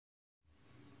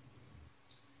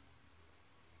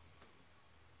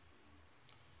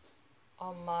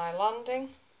on my landing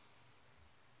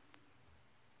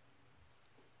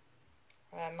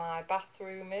where my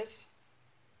bathroom is,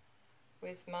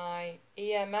 with my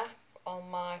EMF on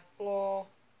my floor,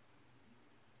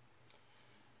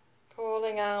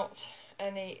 calling out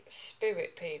any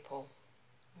spirit people.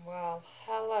 Well,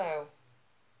 hello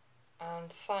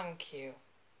and thank you.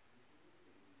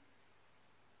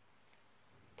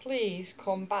 Please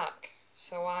come back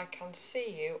so I can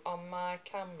see you on my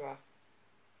camera.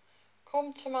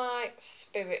 Come to my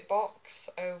spirit box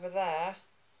over there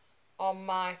on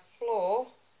my floor.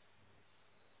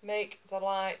 Make the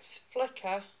lights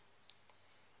flicker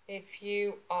if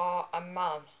you are a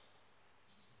man,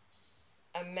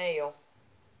 a male.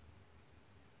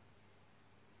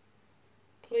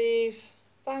 Please,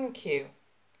 thank you.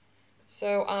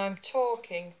 So I'm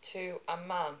talking to a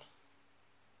man.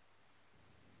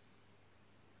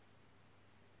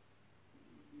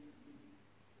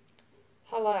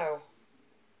 Hello.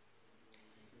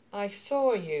 I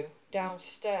saw you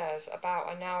downstairs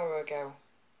about an hour ago.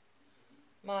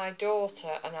 My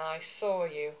daughter and I saw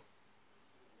you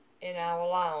in our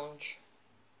lounge.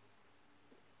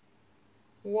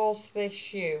 Was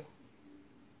this you?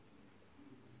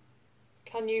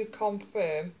 Can you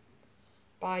confirm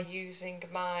by using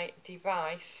my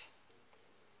device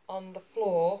on the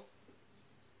floor?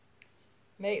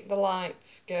 Make the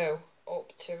lights go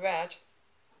up to red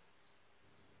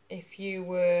if you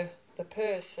were the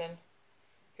person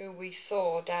who we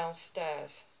saw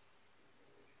downstairs.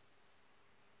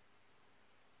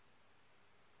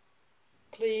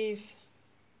 Please.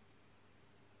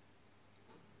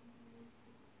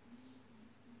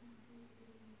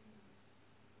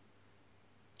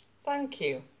 Thank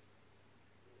you.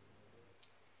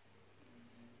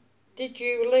 Did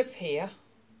you live here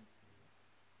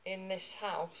in this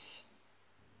house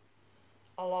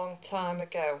a long time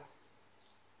ago?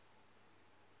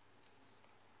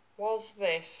 Was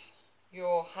this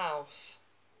your house?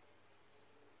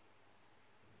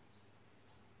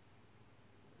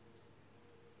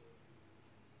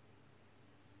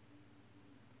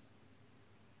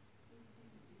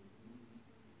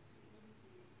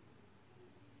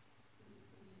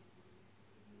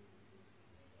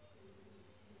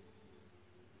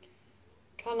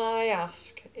 Can I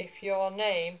ask if your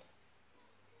name,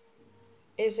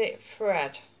 is it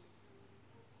Fred?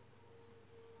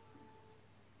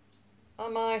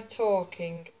 Am I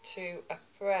talking to a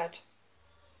Fred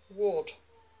Wood?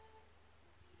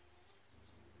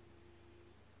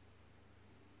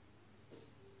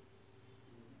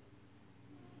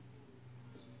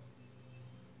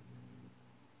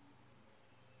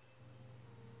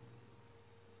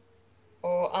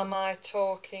 Or am I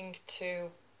talking to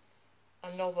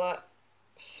another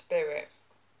spirit?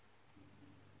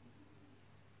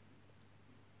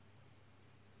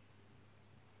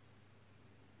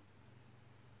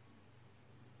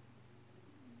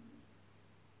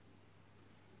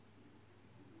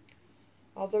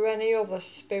 Are there any other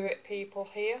spirit people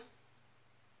here?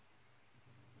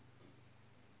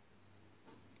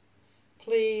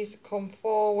 Please come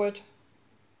forward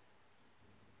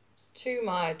to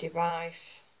my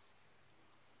device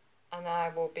and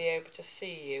I will be able to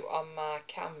see you on my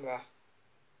camera.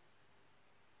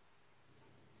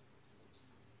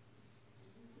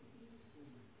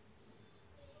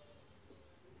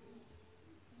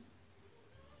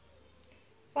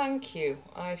 Thank you,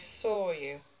 I saw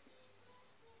you.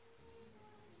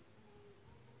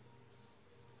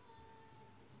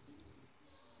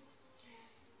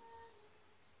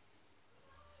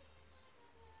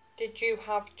 Did you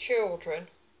have children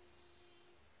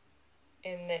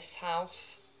in this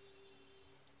house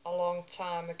a long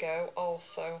time ago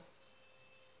also?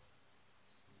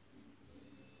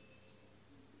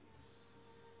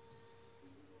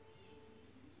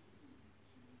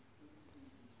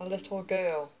 A little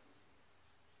girl.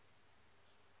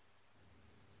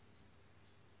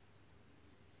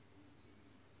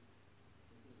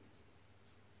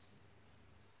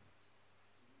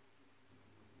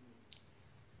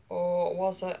 Or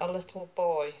was it a little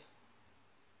boy?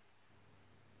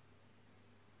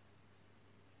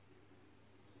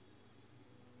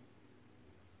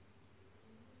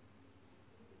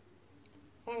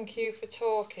 Thank you for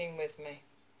talking with me.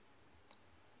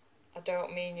 I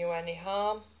don't mean you any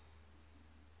harm,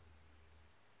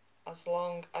 as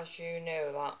long as you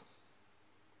know that.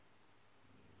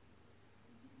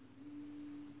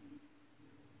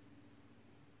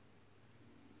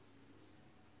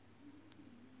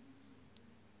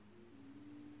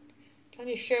 Can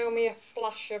you show me a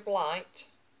flash of light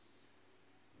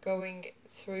going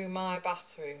through my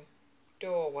bathroom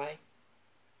doorway?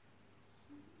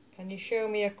 Can you show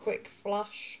me a quick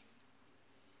flash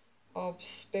of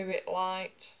spirit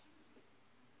light,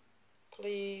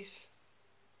 please?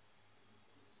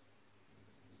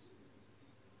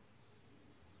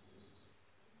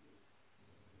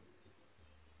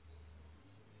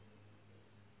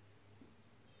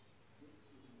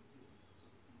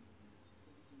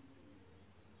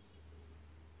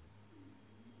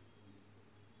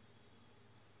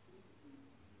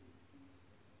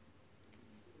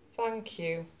 Thank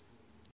you.